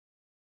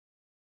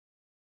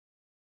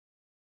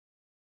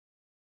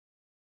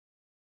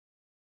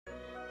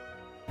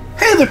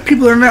there,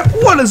 people of the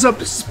internet. What is up?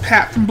 This is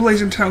Pat from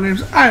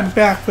BlazingTalonGames. I am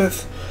back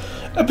with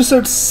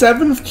episode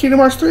 7 of Kingdom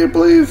Hearts 3, I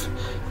believe.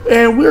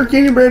 And we are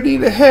getting ready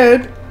to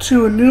head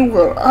to a new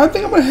world. I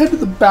think I'm going to head to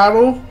the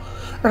battle,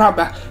 or not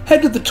battle,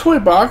 head to the toy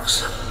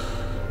box.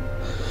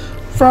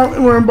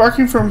 We're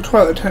embarking from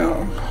Twilight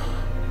Town.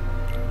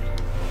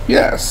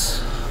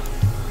 Yes.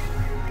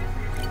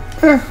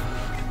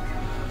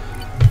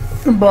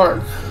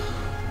 Embark.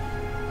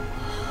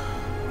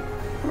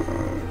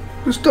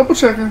 Just double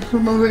checking.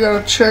 Sometimes I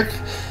gotta check.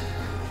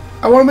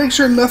 I want to make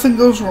sure nothing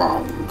goes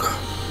wrong.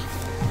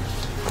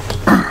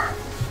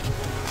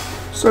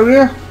 So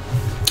yeah,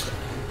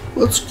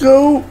 let's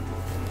go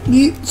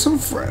meet some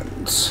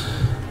friends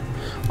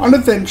on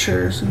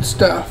adventures and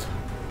stuff.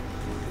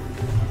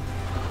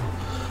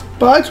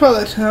 Bye,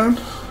 Twilight Town.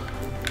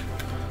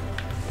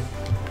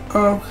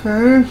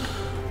 Okay.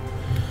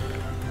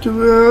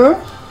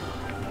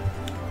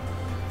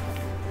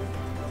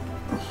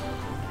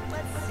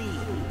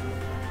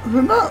 I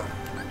don't know.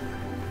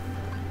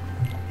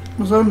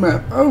 What's on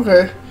map?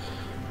 Okay.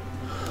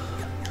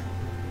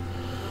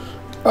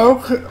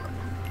 Okay.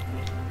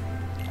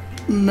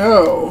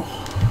 No.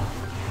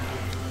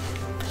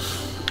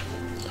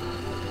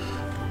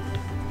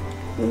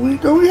 We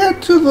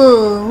head to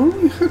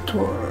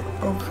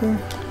okay.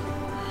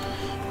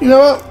 You know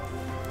what?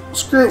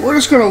 Screw it. We're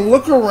just gonna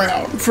look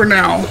around for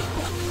now.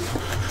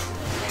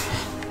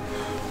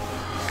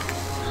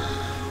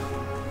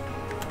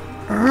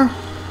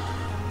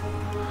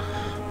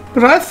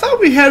 But I thought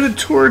we headed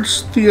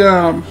towards the,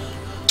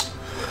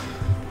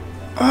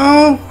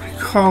 oh, what do you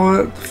call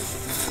it?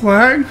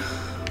 Flag?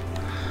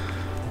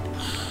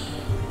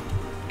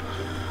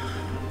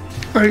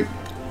 Like,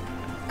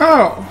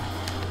 oh.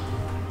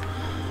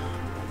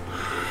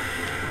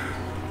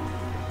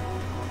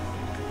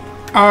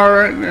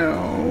 Alright,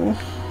 now.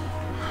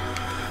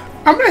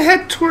 I'm gonna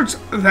head towards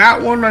that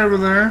one over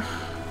there.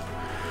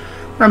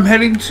 I'm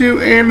heading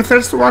to, and if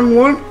that's the wrong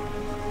one,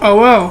 oh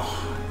well.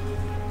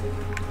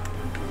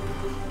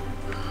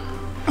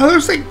 Oh,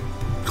 there's like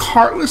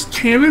heartless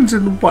cannons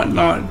and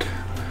whatnot.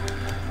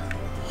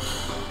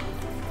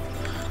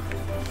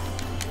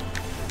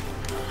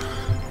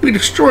 We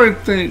destroyed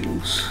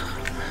things.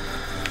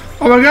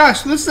 Oh my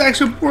gosh, so this is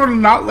actually more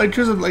not like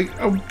just like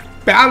a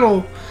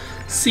battle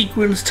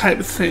sequence type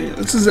of thing.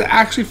 This is an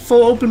actually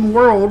full open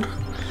world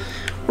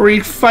where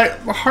you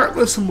fight the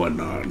heartless and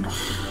whatnot.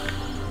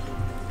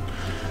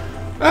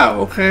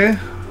 Oh, okay.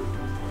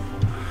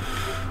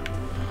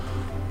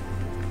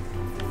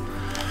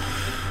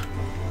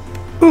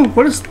 Ooh,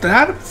 what is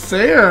that up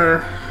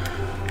there?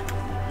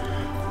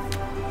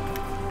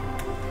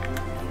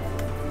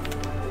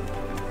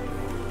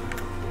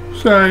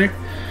 Sorry.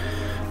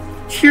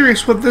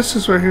 Curious what this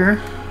is right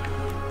here.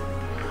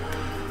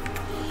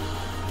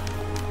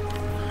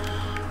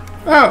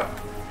 Oh.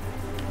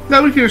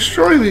 Now we can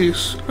destroy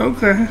these.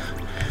 Okay.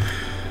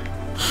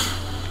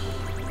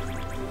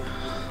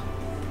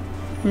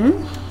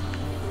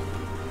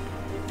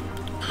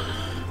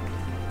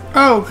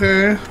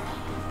 Okay.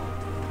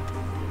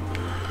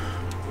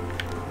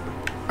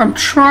 I'm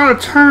trying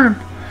to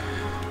turn.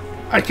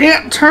 I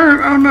can't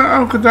turn. Oh no.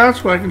 Oh, cause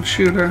that's why I can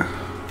shoot her.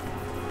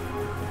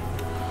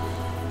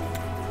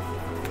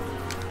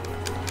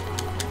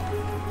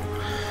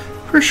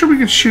 Pretty sure we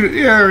can shoot at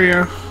the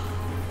area.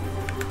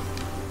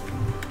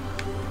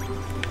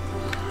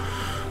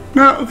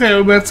 No. Okay.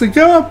 Let's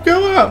go up.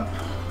 Go up.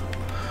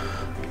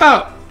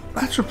 Oh,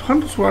 that's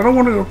Rapunzel's world. I don't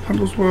want to go to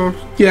Rapunzel's world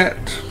yet.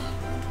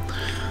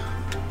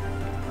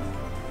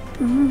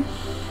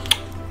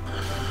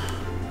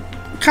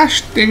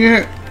 Gosh dang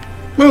it.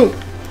 Move.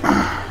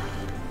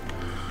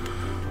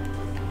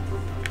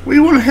 We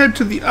want to head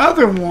to the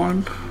other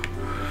one.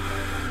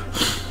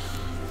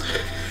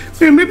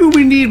 Maybe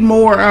we need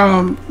more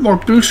more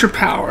booster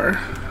power.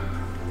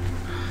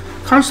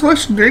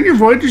 Constellations. During your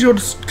voyages, you'll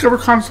discover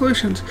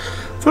constellations.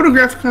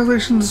 Photographic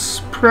constellations.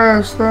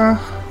 Press the.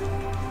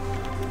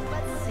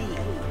 Let's see.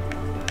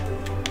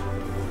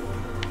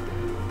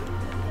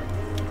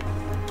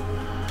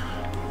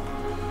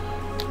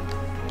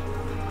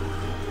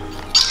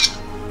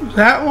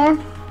 That one?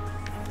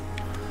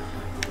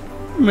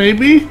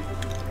 Maybe?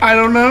 I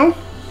don't know.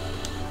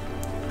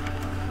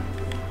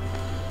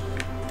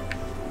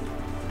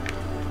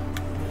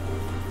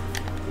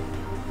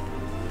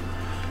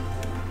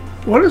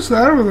 What is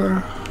that over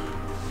there?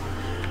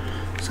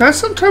 Is that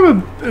some type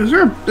of... Is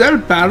that a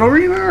battle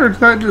arena? Or is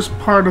that just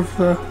part of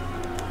the...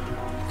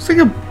 It's like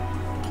a...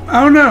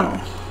 I don't know.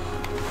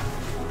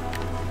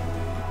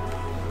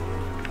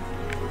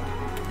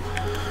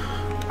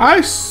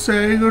 I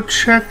say go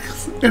check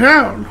it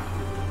out.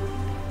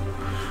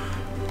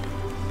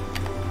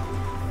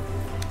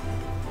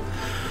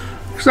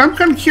 Because I'm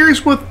kind of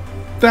curious what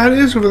that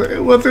is over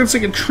there. Whether it's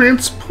like a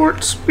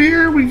transport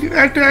spear we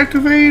have to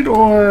activate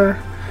or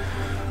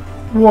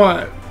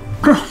what.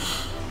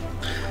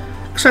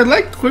 Because I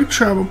like quick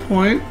travel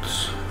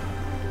points.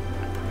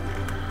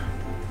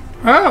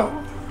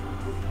 Oh.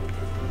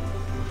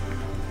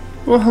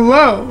 Well,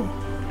 hello.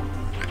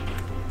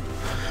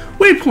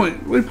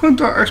 Waypoint. Waypoints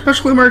are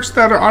special landmarks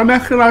that are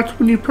automatically locked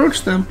when you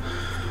approach them.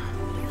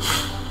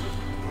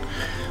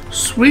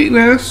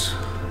 Sweetness.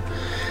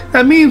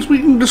 That means we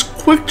can just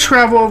quick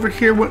travel over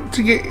here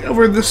to get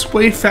over this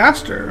way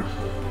faster.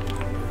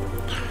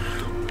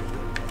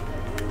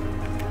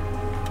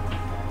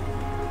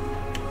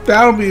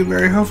 That'll be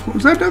very helpful.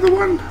 Is that another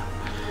one?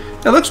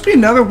 That looks to be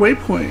another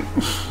waypoint.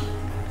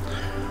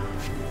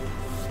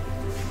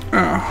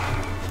 Oh.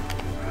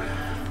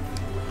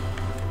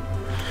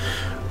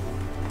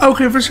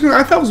 Okay, for a second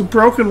I thought it was a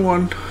broken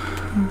one.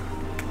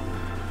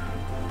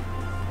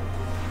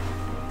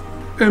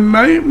 It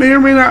may or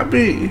may not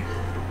be.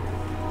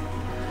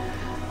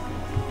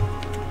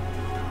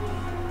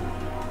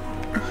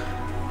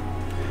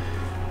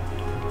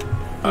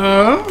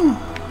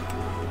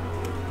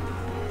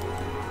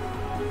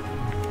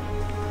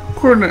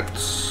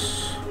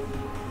 Coordinates.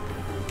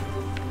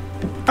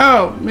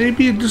 Oh,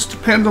 maybe it just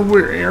depends on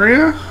where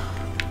area.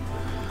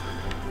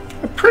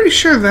 I'm pretty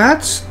sure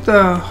that's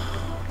the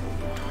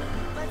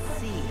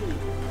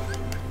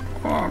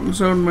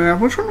zone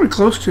map. Which one are we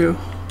close to?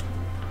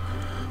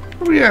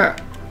 Where are we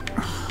at?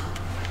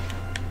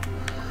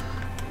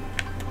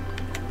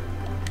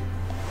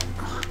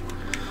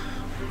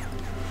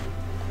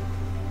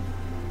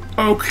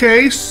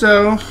 Okay,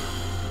 so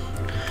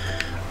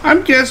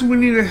I'm guessing we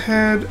need to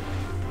head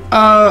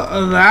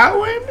that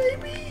way,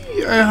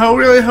 maybe? I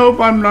really hope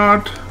I'm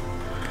not.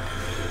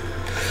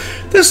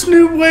 This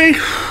new way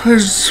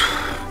is.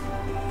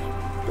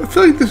 I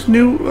feel like this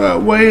new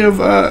way of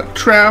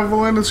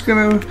traveling is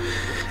gonna.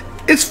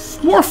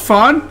 It's more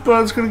fun,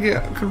 but it's gonna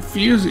get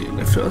confusing,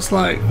 it feels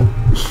like.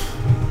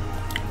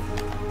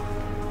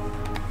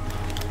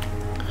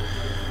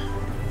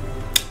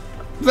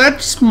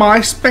 That's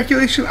my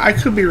speculation. I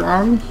could be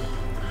wrong.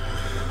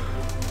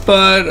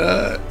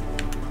 But,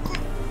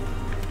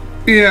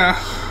 yeah.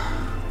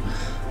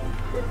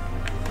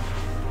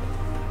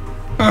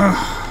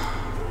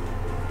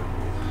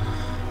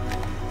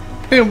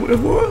 And if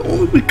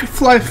only we could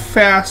fly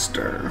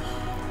faster.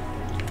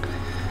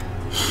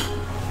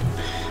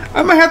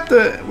 I might have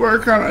to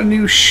work on a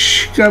new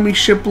gummy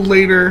ship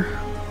later.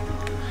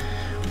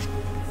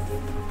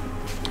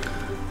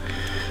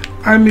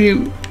 I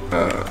mean,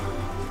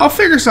 I'll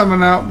figure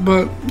something out,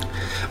 but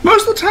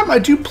most of the time I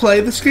do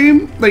play this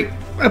game. Like,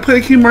 I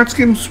play the Kingdom Hearts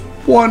games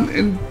 1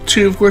 and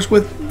 2, of course,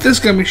 with this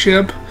gummy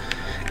ship.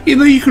 Even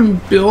though you can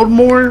build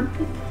more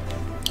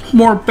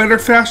better,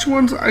 faster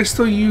ones, I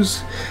still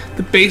use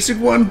the basic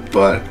one,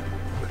 but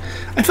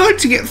I feel like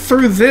to get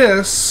through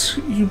this,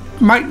 you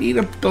might need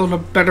to build a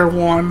better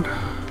one.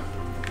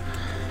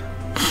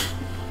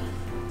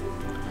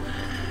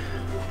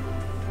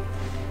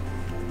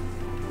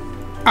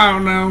 I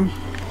don't know.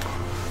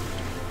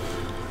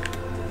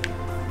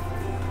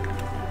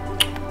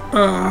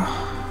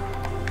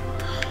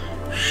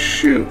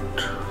 Shoot.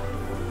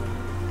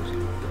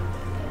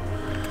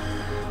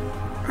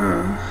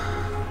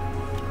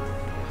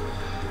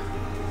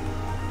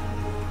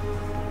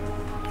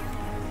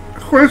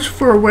 Quest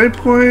for a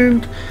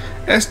waypoint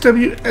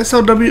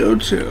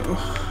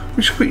SLW02.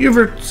 We should put you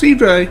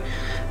received a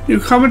new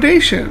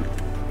accommodation.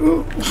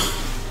 Ooh.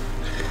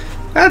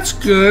 That's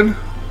good.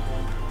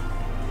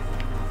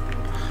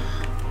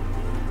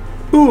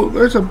 Ooh,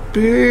 there's a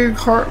big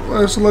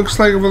heartless, looks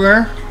like, over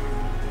there.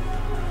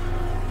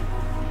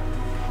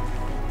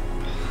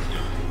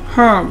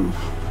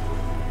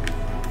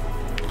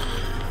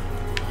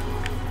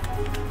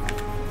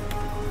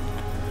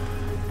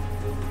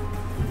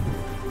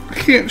 I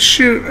can't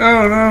shoot.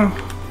 Oh no.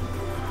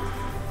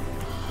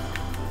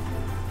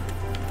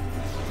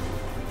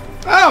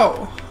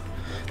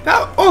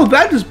 Oh,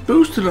 that just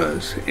boosted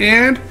us.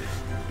 And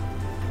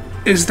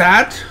is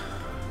that?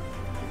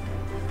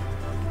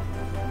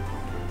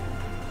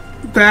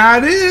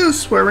 That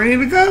is where we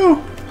need to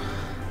go.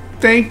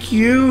 Thank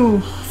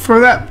you for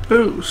that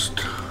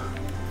boost.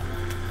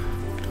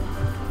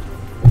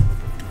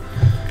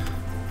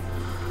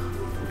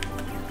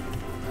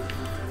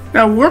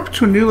 Now warp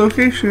to a new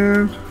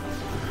location.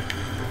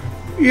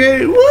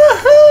 Yay,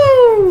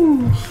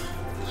 woohoo!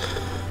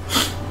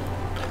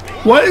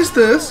 What is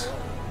this?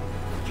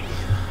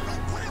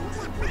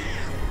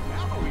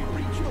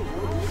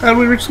 How do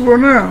we reach the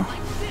world now?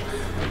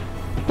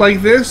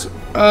 Like this?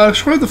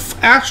 Show the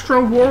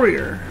Astro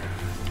Warrior.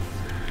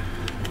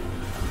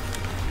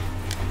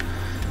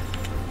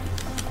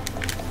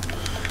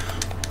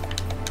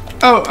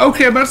 Oh,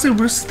 okay, I'm about to say,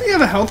 does he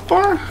have a health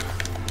bar?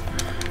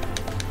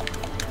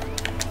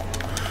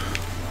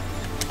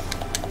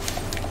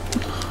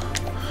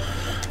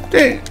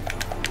 Dang.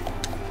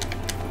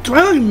 Do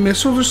I like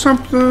missiles or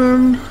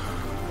something?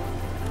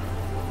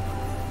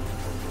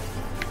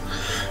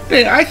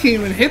 Dang, I can't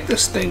even hit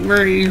this thing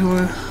very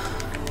easily.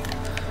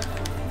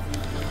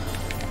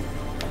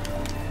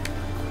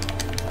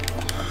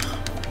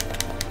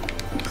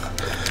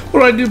 What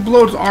do I do?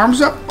 Blow his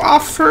arms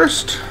off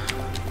first?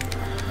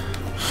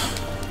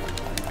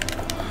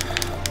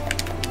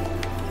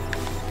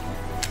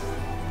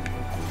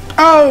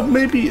 Oh,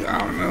 maybe, I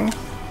don't know.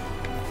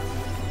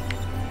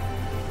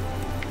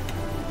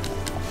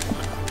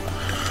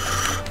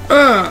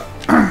 Uh.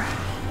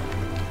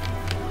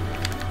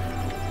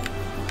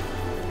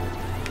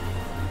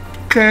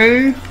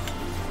 Okay.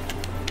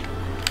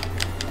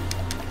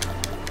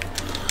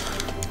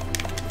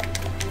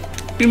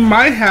 We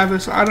might have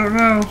this, I don't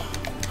know.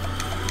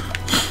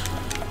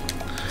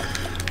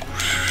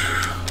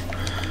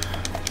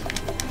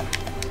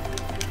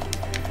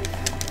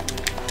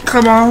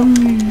 Come on.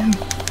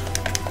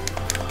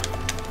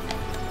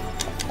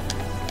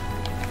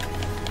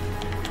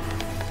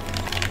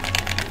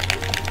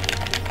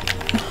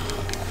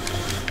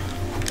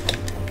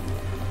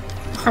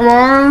 Come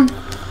on.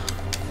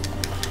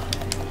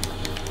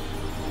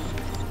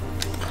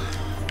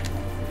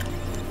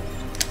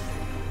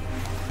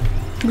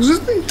 Is this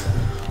thing?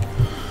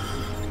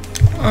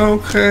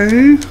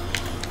 Okay.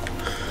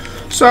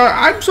 So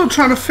I'm still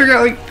trying to figure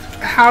out like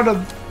how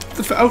to.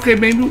 Okay,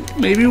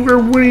 maybe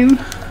we're winning.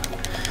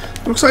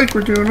 Looks like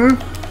we're doing it.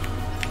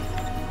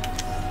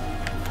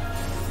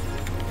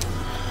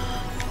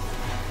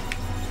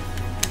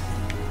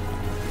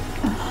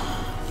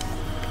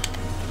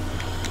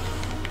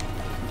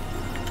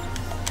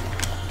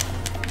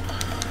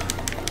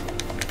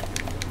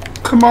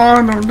 Come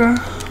on, don't die.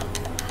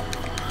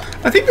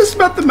 I think this is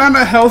about the amount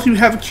of health you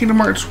have in Kingdom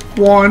Hearts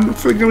 1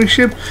 for the Gummy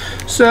Ship.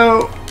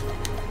 So,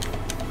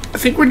 I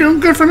think we're doing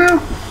good for now.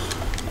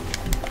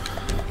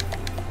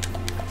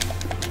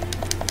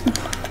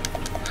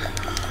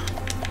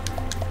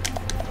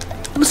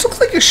 This looks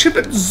like a ship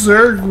that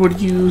Zerg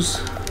would use.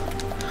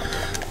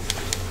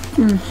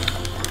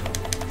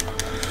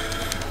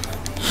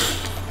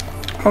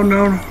 Oh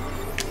no.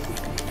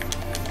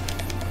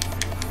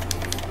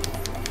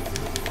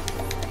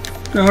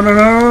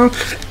 No.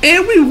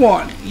 And we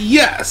won.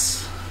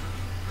 Yes.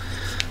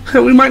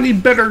 We might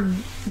need better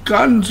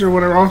guns or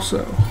whatever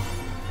also.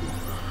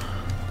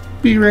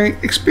 B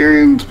rank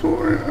experience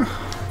for.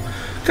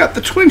 Got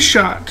the twin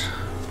shot.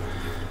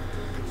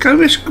 Got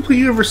mission complete.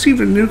 You have received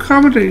a new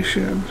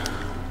accommodation.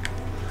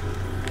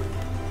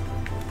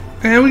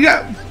 And we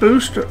got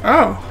booster.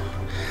 Oh.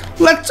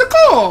 Let's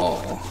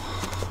go.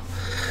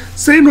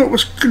 Xehanort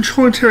was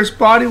controlling Terra's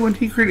body when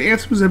he created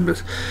Ansem's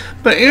Nimbus,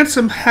 but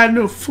Ansem had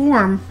no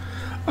form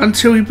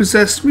until he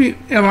possessed me.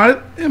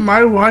 Am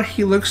I why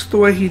he looks the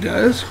way he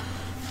does?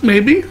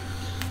 Maybe.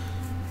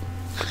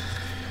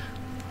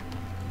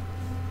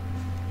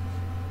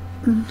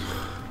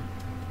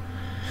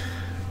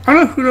 I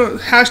don't know who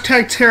knows.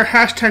 Hashtag Terra,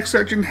 hashtag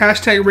searching,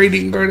 hashtag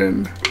rating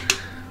garden.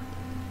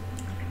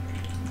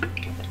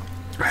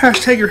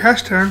 Hashtag your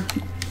hashtag.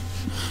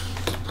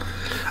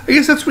 I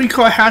guess that's what you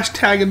call a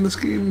hashtag in this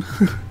game.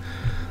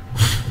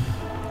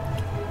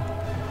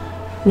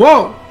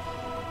 Whoa!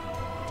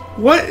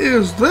 What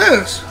is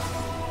this?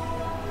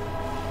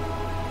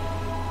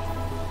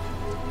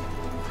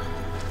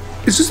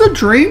 Is this a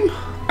dream?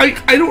 I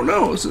don't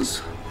know. Is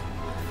this?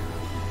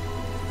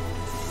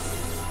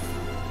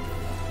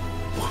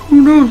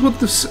 Who knows what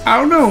this? I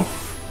don't know.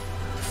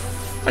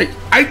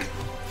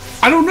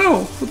 I don't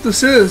know what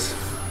this is.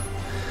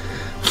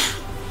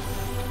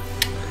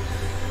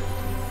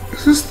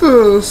 Is this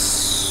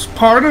the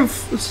part of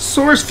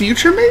Sora's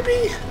future,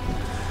 maybe?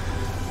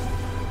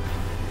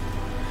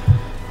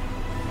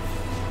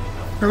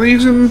 Are they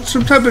using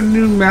some type of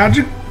new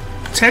magic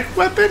tech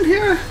weapon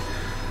here?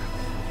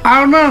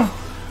 I don't know.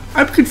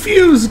 I'm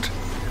confused.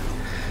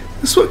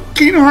 Is this what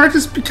Kingdom Hearts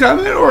is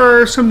becoming,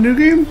 or some new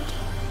game?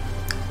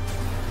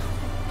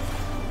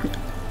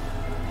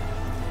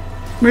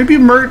 Maybe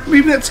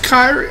that's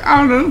Kairi. I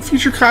don't know.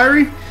 Future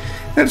Kairi.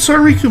 That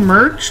Sora Riku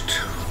merged,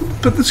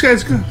 but this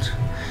guy's good.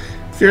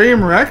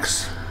 Ethereum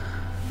Rex?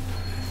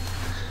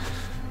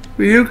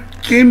 Video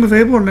game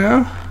available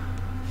now?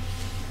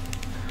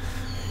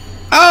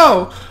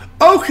 Oh!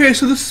 Okay,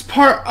 so this is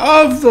part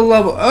of the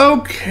level.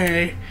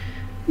 Okay.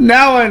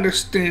 Now I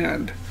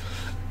understand.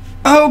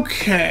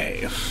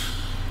 Okay.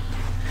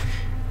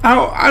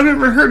 Oh, I've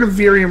never heard of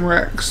Ethereum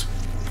Rex.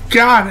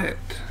 Got it.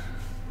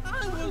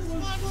 I was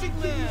watching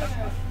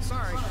that!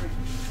 Sorry.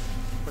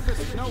 But this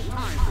is no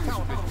time for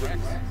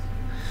television, Rex.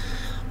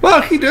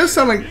 Well, he does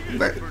sound like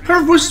that.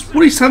 Her voice,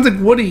 Woody sounds like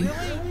Woody.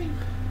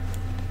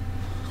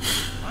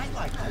 I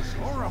like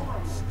Zora.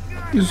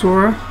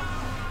 Zora.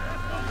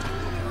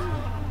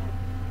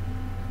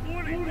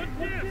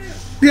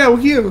 Yeah,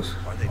 what gives?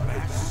 Are they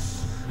back?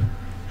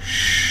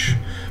 Shh.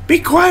 Be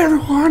quiet,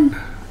 everyone.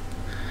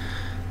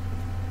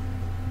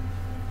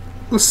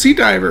 The sea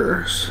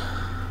divers.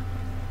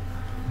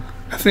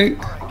 I think.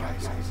 Alright,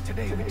 guys.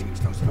 Today we teach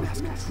those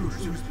masked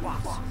intruders who's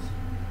boss.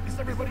 Is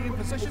everybody in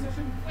position?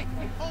 Wait,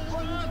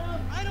 hold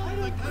on. I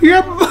don't like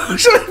You're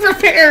emotionally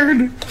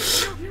prepared.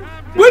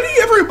 When are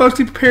you ever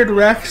emotionally prepared,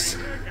 Rex?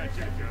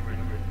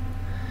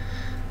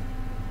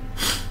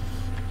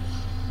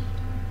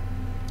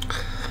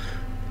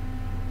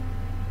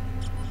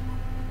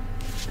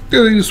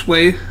 This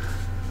way.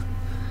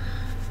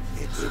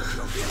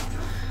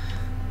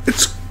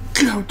 It's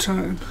go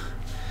time.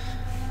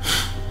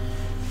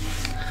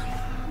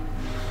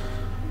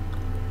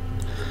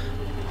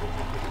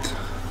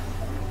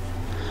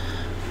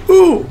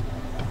 Ooh.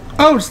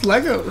 Oh, it's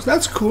Legos.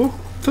 That's cool.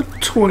 The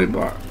toy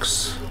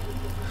box.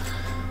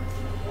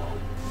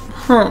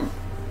 Huh.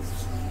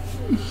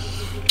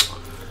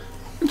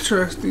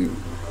 Interesting.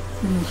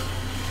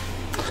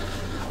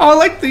 Oh, I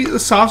like the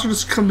saucer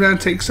just comes down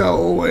and takes out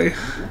all the way.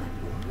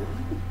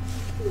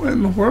 What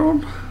in the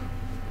world?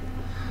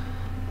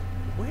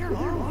 Where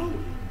are we?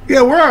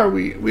 Yeah, where are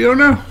we? We don't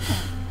know.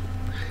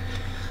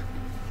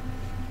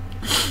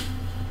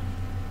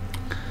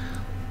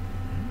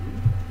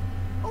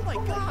 Oh my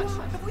gosh!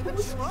 Have we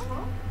been shrunk?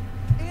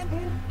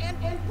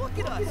 And look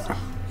at us!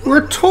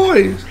 We're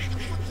toys.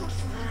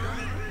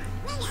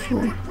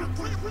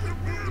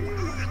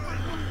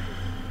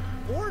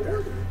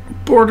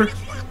 Border.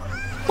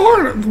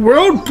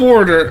 World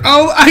border.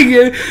 Oh, I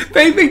get it.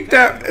 They think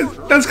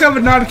that's kind of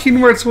a nod to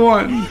Kingdom Hearts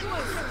 1.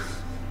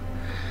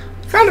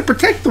 Gotta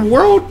protect the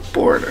world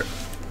border.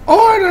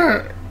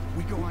 Order.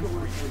 We go on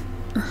three.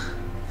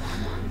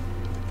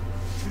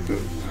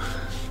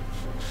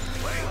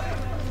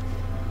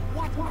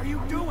 What are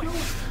you doing?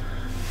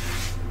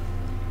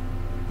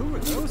 Who are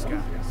those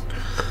guys?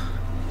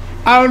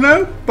 I don't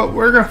know, but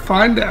we're gonna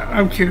find out.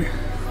 I'm kidding.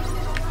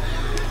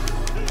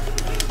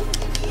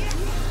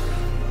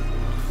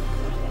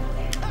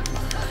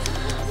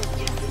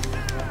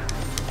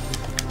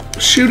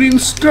 Shooting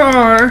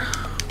star.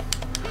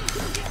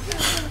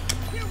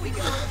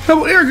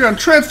 Double air gun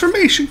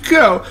transformation.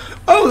 Go.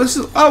 Oh, this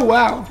is. Oh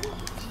wow.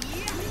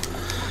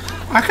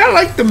 I kind of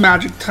like the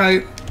magic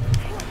type.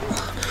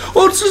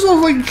 Well, it's just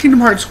like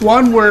Kingdom Hearts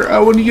 1,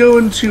 where when you go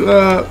into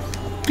the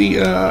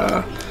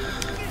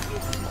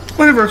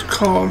whatever it's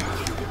called,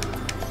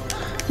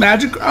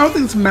 magic. I don't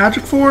think it's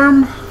magic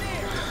form.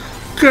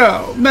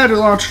 Go. Meta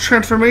launcher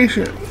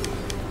transformation.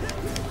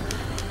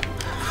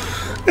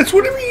 It's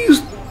whatever you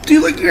use. Do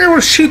you like you're able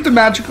to shoot the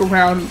magic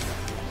around?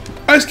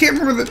 I just can't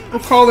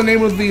recall the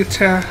name of the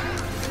attack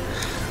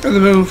or the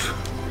move.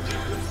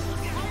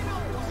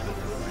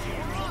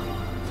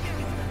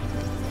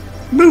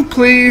 Move,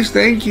 please.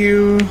 Thank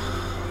you.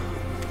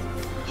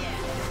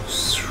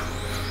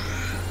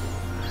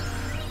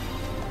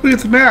 Look at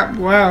the map.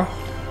 Wow.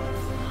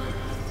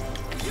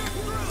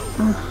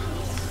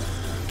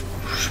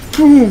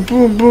 Boom,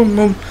 boom, boom,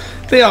 boom.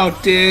 They all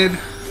did.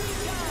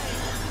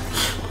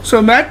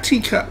 So, Matt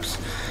Teacups.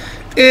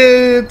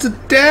 It's a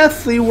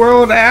deathly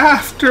world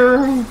after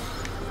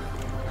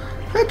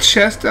that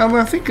chest down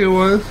there, I think it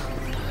was.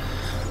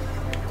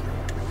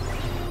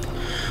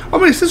 Oh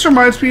my, this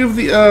reminds me of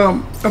the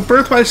A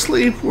Birth by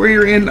Sleep, where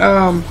you're in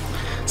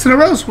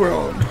Cinderella's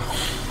world.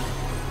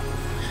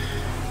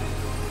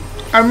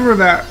 I remember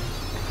that.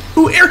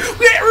 Ooh, we got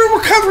air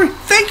recovery!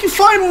 Thank you,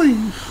 finally!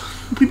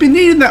 We've been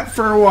needing that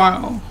for a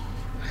while.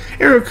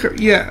 Air recovery,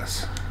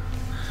 yes.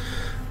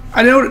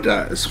 I know what it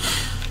does.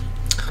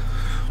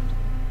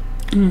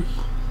 Mm.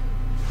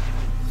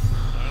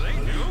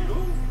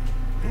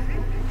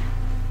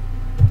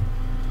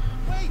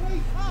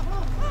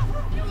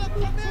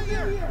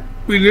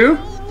 We do?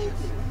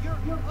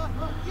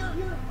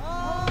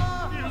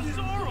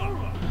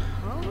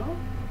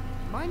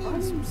 My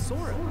name's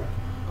Sora.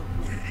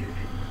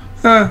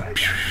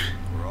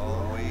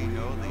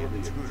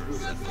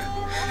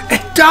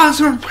 It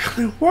doesn't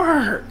really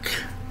work.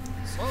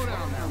 Slow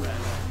down now, Red.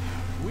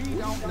 We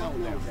don't know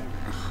them.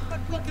 But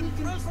we can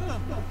trust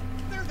them.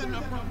 They're the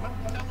number one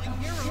selling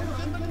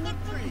heroes in the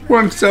country.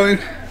 One selling.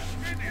 See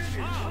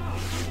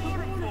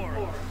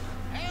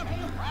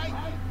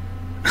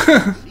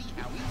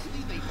how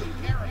easily they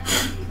take care of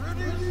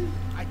intruders?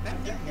 I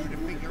bet they're here to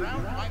figure out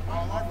why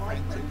all our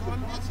friends have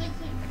gone missing.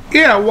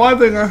 Yeah, why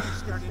they gonna?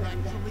 Started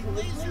actually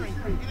lasering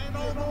and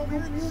all the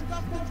weird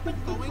stuff that's been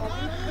going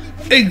on.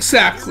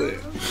 Exactly.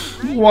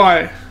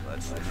 Why?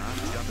 Let's not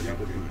jump into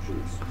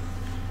conclusions.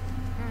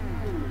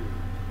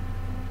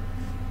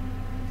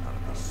 Gotta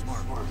be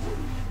smart.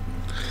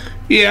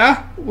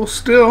 Yeah, well,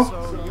 still.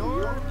 So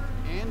you're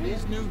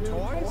Andy's new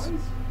toys?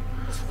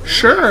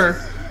 Sure.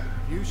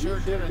 You sure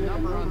did a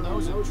number on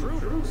those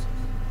intruders.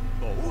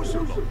 Those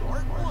are the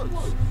hard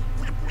ones.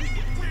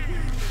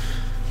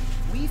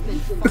 We've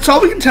been That's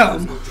all we can tell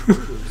them.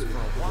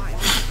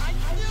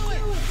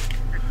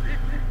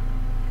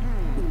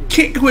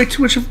 Can't give away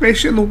too much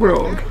information in the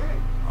world.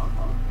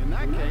 In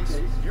that case,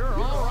 you're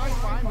all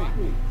right by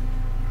me.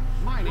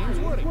 My name's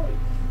Woody.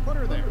 Put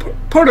her there.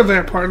 Put her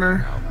there, partner.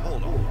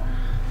 Hold on.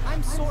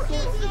 I'm Sora.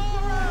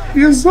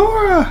 You're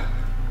Zora.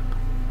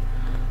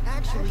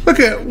 Actually, Look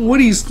at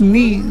Woody's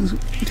knees.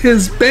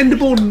 His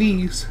bendable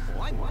knees.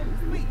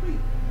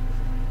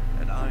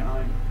 And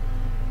I'm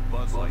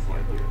Buzz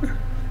Lightyear.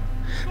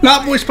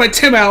 Not voiced by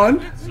Tim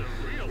Allen.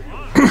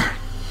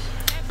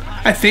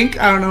 I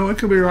think. I don't know. It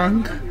could be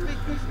wrong.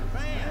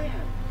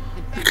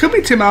 It could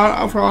be Tim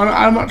Allen.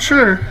 I'm not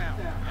sure.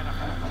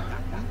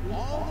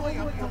 All the way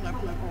up to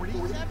level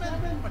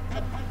 47, but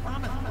that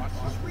promise boss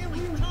is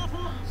really tough.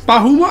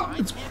 Bahuma?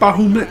 It's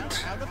Bahamut.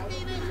 How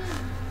defeated?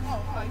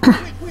 Oh, I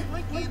wish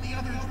Ricky and the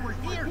others were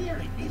here.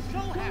 They'd be so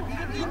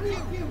happy to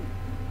meet you.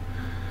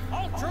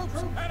 All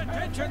troops, at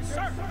attention,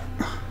 sir.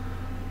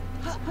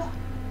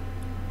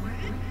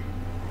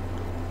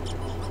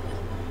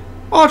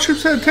 All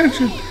troops had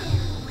attention.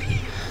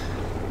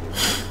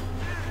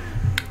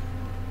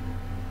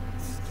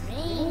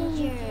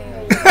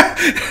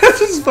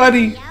 is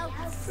funny.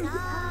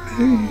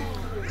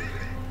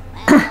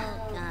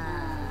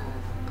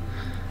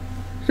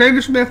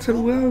 Strangers met at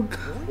welcome.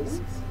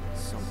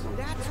 So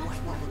that's why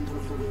we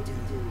look the way we do.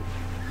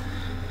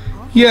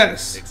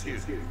 Yes.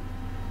 Excuse me.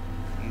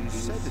 You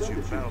said that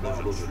you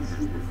battled those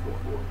intruders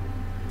before.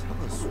 Tell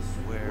us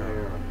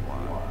where and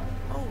why.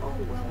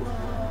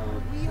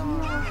 We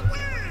are...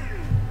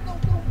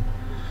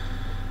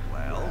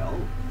 Well,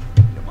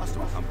 you must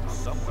have come from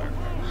somewhere.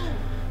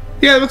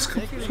 Yeah, let's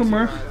go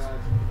somewhere.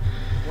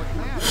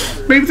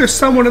 Maybe there's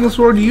someone in this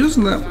world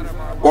using them.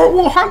 Or,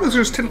 well, heartless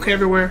are technically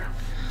everywhere.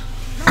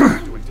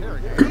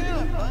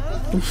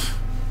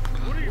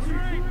 What do you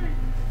think?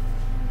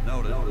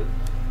 Noted.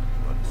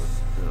 But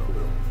still.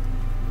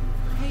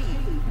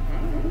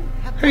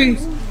 Hey.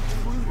 Those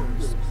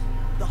intruders,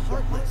 the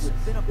Heartless,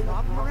 been a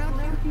problem around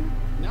here?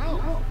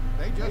 No,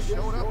 they just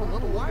showed up a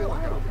little while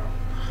ago.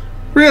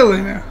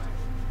 Really now?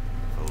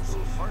 Those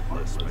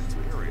heartless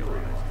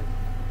materialized.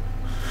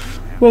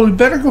 Well, we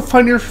better go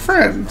find your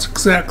friends.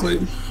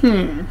 Exactly.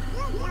 You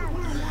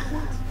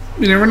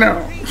never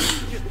know.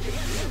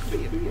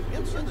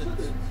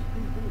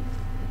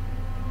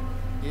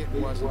 It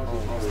wasn't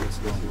always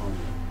this long.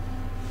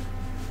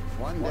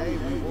 One day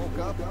we woke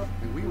up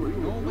and we were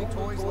the only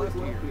toys left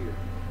here.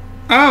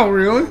 Oh,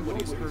 really?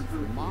 Nobody's heard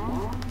from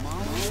Mom,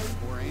 Molly,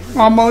 or Andy.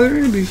 Oh, Molly and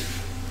Andy.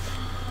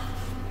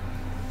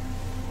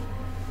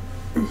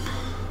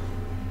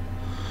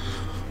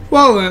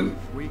 Well then,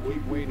 We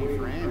keep waiting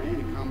for Andy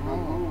to come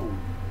home.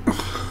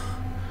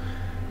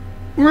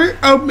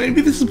 oh,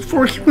 maybe this is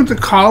before he went to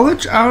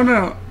college. I don't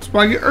know. It's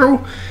why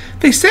or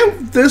they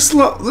said this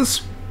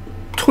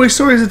Toy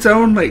Story is its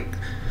own like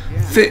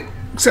thing,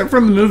 except for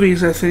in the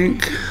movies. I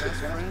think. Best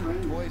friend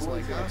of toys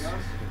like us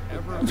could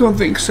ever. I don't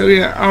think so.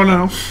 Yeah, I don't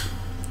know.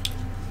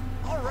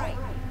 All right.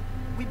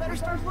 We better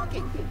start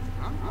looking.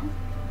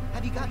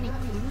 Have you got any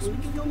clues we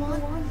can go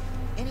on?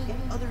 Any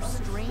other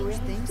strange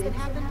things that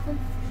happened?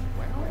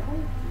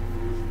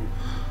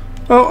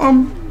 Oh,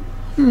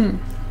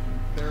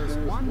 There's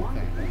one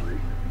thing.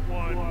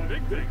 One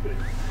big thing.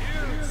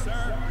 You,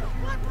 sir.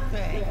 What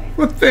thing?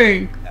 what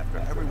thing? After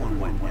everyone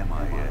went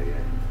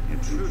MIA,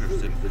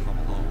 intruders didn't come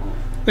alone.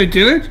 They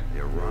did it? They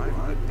arrived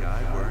with a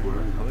guy wearing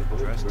a hood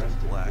dressed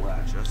in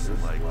black, just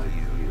like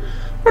you.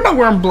 We're not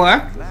wearing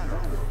black. Matter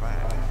of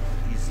fact,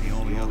 he's the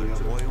only other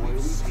toy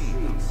we've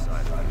seen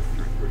inside of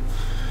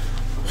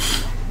the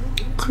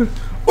street.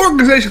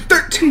 Organization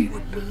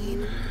 13.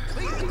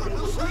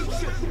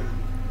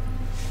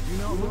 You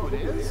know who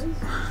it is?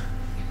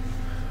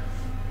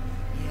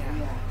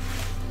 Yeah.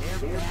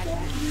 They're bad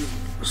news.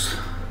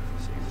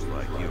 Seems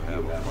like you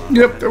have a lot.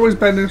 Yep, there was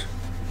bad news.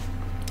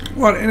 A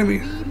lot of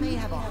enemies. We may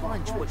have a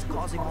hunch what's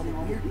causing all the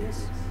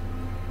weirdness.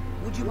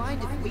 Would you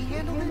mind if we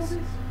handle this?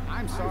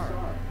 I'm sorry,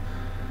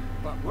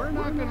 but we're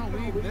not going to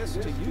leave this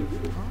to you.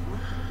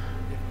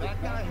 If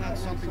that guy had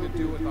something to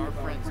do with our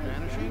friends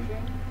vanishing,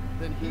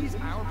 then he's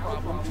our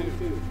problem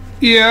too.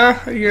 Yeah,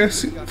 I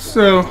guess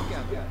so.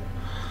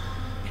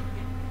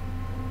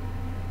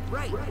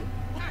 Right.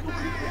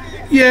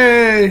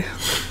 Yay.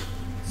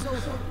 So,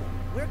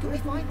 where can we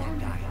find that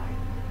guy?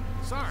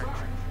 Sarge,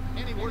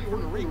 any word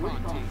from the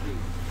recon team?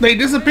 They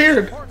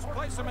disappeared. Ports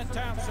place him in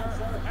town,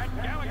 sir. At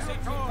Galaxy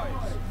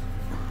Toys.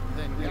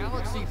 Then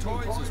Galaxy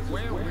Toys is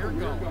where we're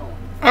going.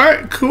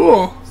 Alright,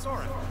 cool.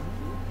 Sorry,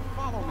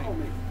 follow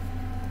me.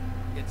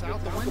 It's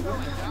out the window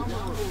and down the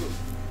road.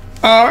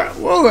 Alright,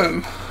 well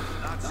then.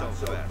 Not so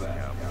fast,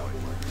 cowboy.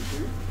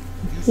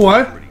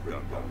 What? Pretty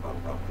go.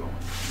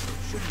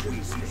 Should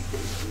we stay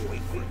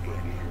wait for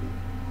Andy?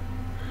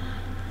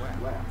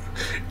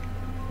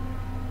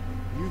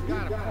 You've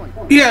got a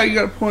point. Yeah, you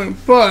got a point,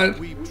 but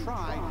We've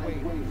tried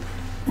waiting.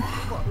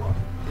 Look,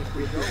 if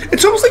we go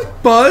it's almost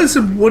like Buzz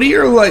and Woody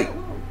are like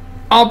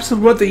opposite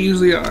of what they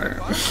usually are.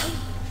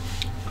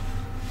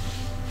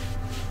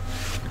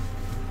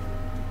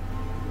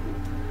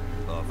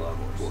 Of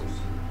course.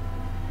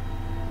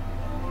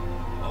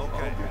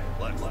 Okay,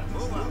 let's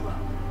move out.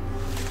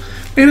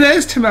 Maybe that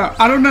is Tim out.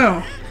 I don't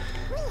know.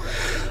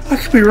 I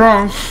could be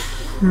wrong.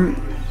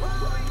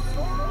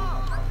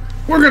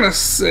 We're gonna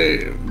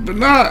save, but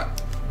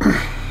not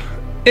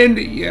end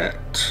it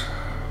yet.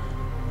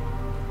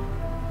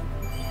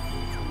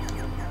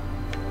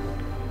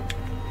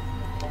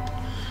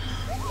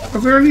 Are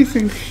there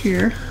anything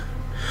here?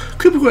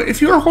 Koopa Coin.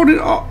 If you are holding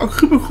a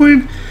Koopa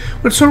Coin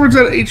when someone runs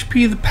out of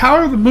HP, the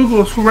power of the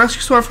Moogles will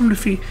rescue Sora from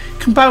defeat. You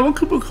can buy one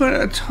Koopa Coin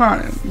at a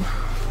time.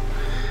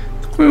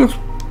 The coin was...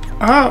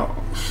 Oh.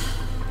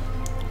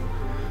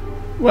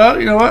 Well,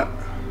 you know what?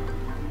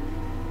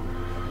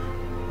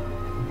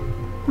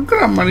 We're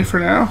good on money for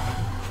now.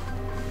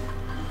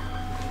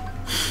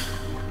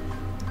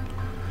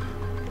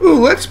 Ooh,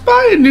 let's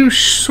buy a new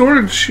sword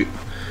and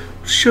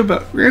shield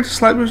belt. Grant a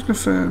slight boost and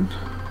defend.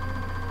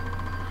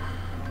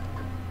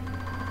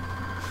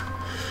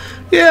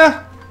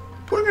 Yeah,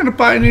 we're gonna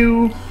buy a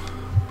new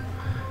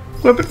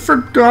weapon for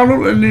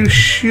Donald and a new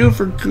shield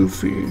for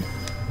Goofy.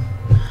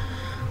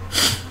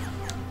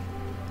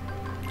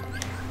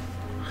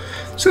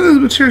 So the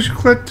materials you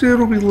collected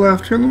will be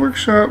left here in the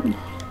workshop.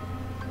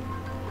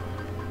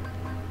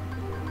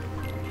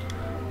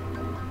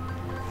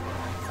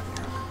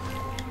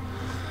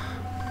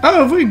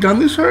 Oh, have we done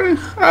this already?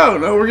 Oh,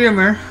 no, we're getting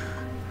there.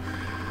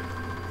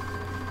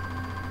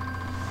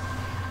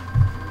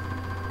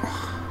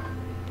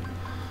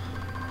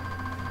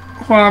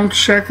 Well, I'm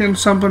checking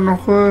something real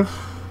quick.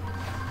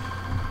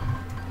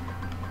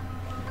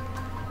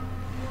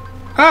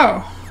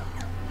 Oh.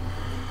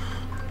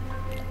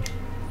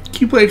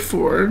 Keyblade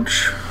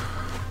Forge.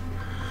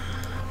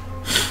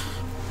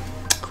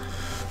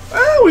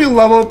 Oh, we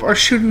level up our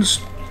shooting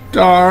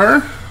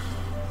star.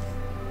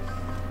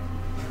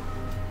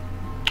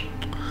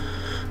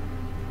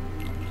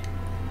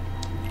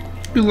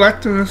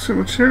 Electing this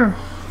material.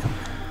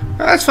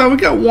 That's fine. We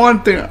got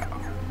one thing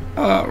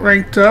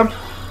ranked up.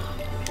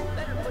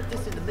 Better put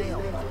this in the mail.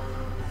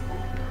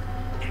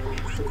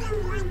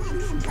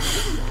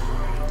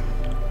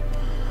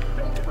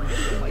 Don't forget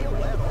to whale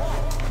that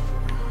off.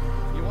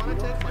 You want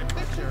to take my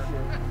picture?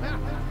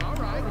 All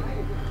right.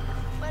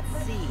 Let's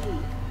see.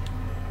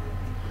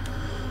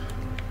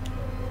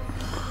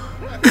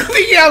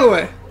 Goofy, get out of the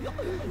way.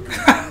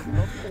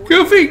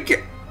 Goofy, get.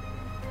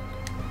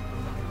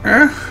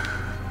 Huh?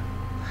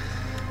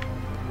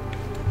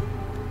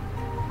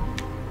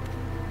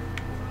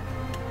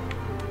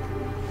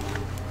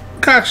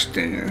 Gosh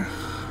dang it.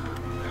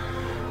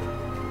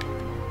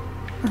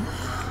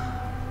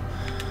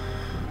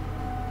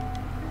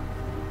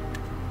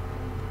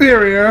 There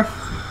we go.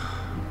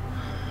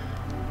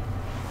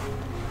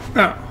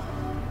 Oh.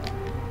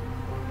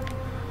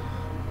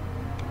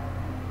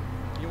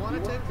 You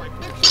want to take my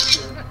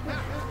picture?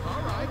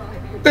 All right.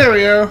 There we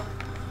go.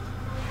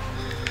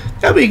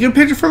 That'll be a good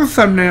picture for the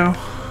thumbnail.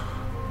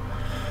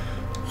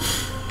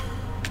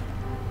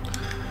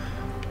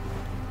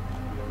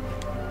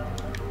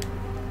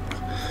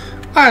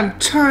 I'm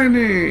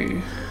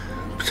tiny.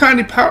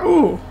 Tiny power.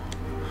 Ooh.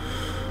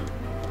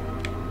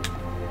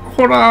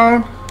 Hold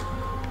on.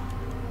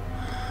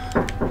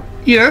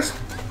 Yes.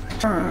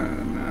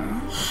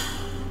 No.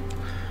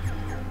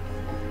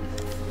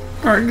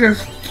 Alright,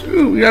 guys.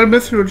 Ooh, we got a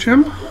mithril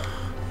gem.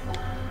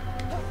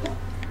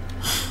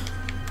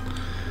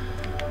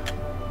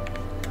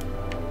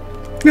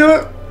 You know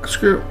what?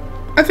 Screw it.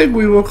 I think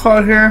we will call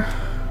it here.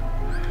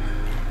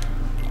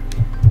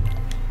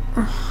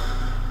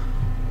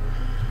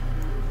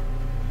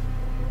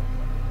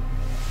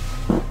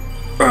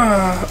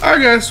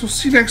 Alright guys, we'll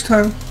see you next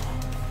time.